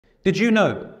Did you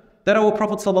know that our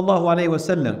Prophet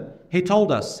ﷺ, he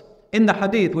told us in the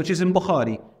hadith, which is in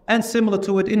Bukhari, and similar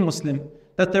to it in Muslim,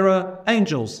 that there are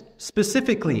angels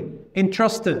specifically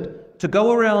entrusted to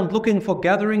go around looking for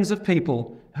gatherings of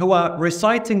people who are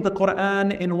reciting the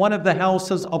Quran in one of the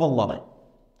houses of Allah.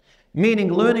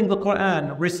 Meaning learning the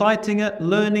Quran, reciting it,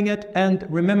 learning it, and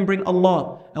remembering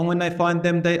Allah. And when they find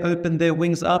them, they open their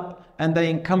wings up and they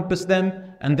encompass them.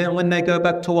 And then when they go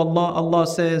back to Allah, Allah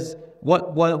says,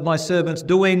 what were my servants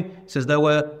doing? He says, they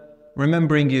were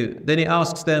remembering you. Then he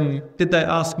asks them, did they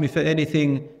ask me for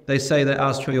anything? They say they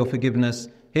asked for your forgiveness.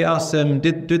 He asks them,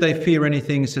 do they fear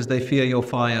anything? He says, they fear your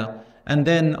fire. And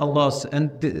then Allah,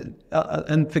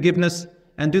 and forgiveness.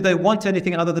 And do they want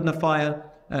anything other than the fire?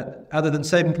 Other than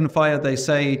saving from the fire? They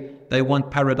say they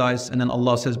want paradise. And then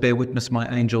Allah says, bear witness, my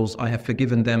angels, I have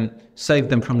forgiven them, saved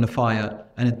them from the fire,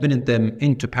 and admitted them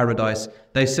into paradise.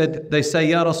 They say,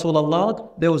 Ya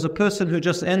Rasulullah, there was a person who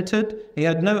just entered. He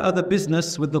had no other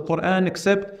business with the Quran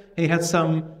except he had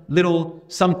some little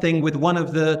something with one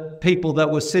of the people that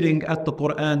were sitting at the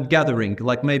Quran gathering,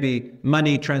 like maybe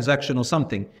money transaction or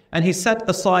something. And he sat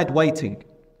aside waiting.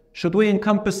 Should we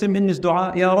encompass him in his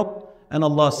dua, Ya Rabb? And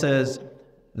Allah says,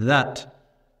 that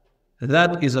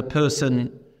is a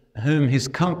person whom his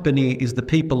company is the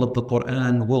people of the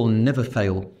Quran will never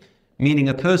fail. Meaning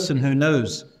a person who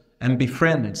knows and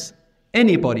befriends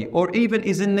anybody, or even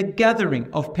is in the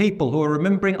gathering of people who are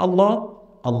remembering Allah,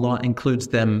 Allah includes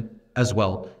them as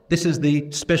well. This is the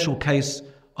special case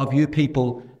of you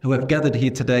people who have gathered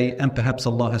here today, and perhaps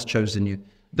Allah has chosen you.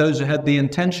 Those who had the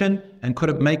intention and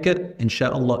couldn't make it,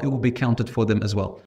 Insha'Allah, it will be counted for them as well.